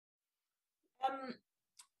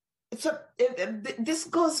This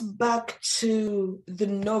goes back to the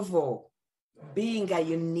novel being a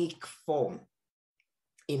unique form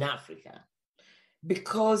in Africa,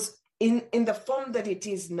 because in the form that it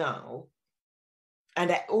is now,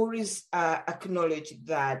 and I always acknowledge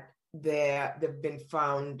that there've been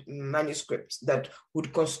found manuscripts that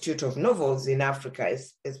would constitute of novels in Africa,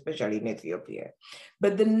 especially in Ethiopia.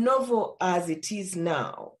 But the novel as it is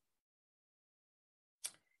now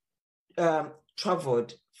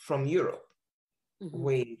traveled from Europe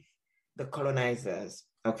with the colonizers,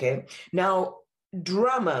 okay? Now,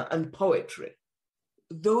 drama and poetry,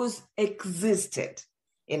 those existed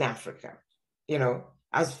in Africa,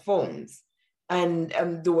 as forms. And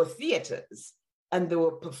there were theaters, and there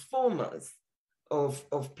were performers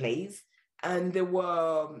of plays, and there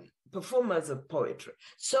were performers of poetry.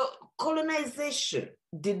 So colonization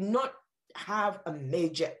did not have a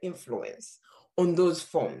major influence on those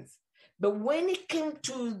forms. But when it came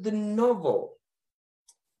to the novel,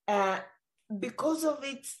 because of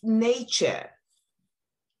its nature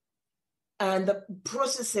and the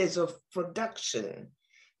processes of production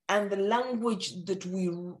and the languages that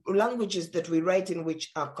we write in,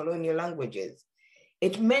 which are colonial languages,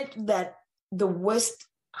 it meant that the West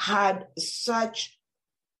had such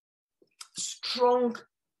strong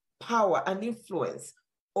power and influence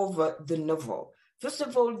over the novel. First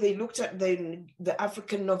of all, they looked at the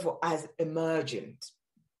African novel as emergent,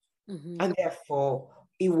 and therefore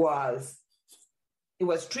it was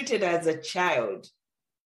treated as a child,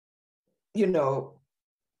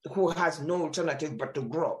 who has no alternative but to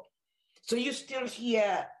grow. So you still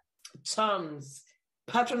hear terms,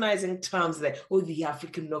 patronizing terms like, oh, the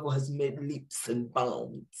African novel has made leaps and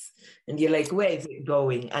bounds. And you're like, where is it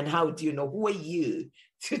going? And how do you know? Who are you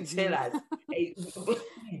to tell us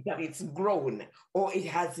that it's grown or it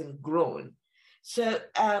hasn't grown? So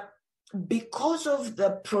because of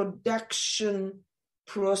the production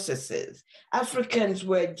processes, Africans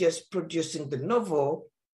were just producing the novel,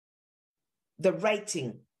 the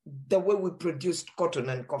writing, the way we produced cotton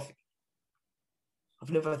and coffee. I've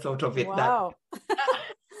never thought of it that way.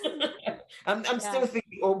 I'm still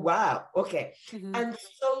thinking, oh, wow, okay. And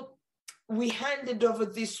so we handed over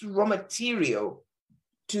this raw material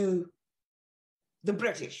to the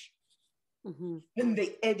British. And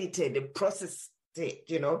they edited and processed it,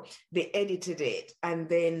 they edited it. And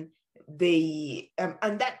then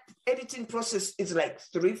and that editing process is like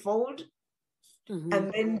threefold.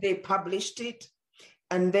 And then they published it,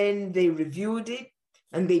 and then they reviewed it,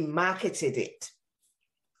 and they marketed it,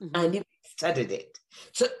 and even studied it.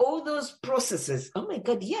 So all those processes, oh my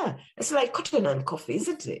God, yeah, it's like cotton and coffee,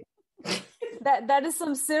 isn't it? That is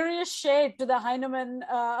some serious shade to the Heinemann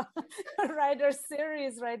writer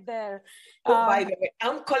series right there. Oh, by the way,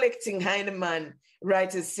 I'm collecting Heinemann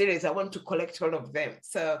writers series. I want to collect all of them.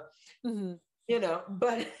 So,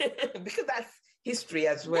 but because that's history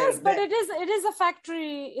as well. Yes, but it is a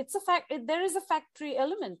factory. There is a factory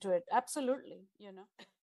element to it. Absolutely,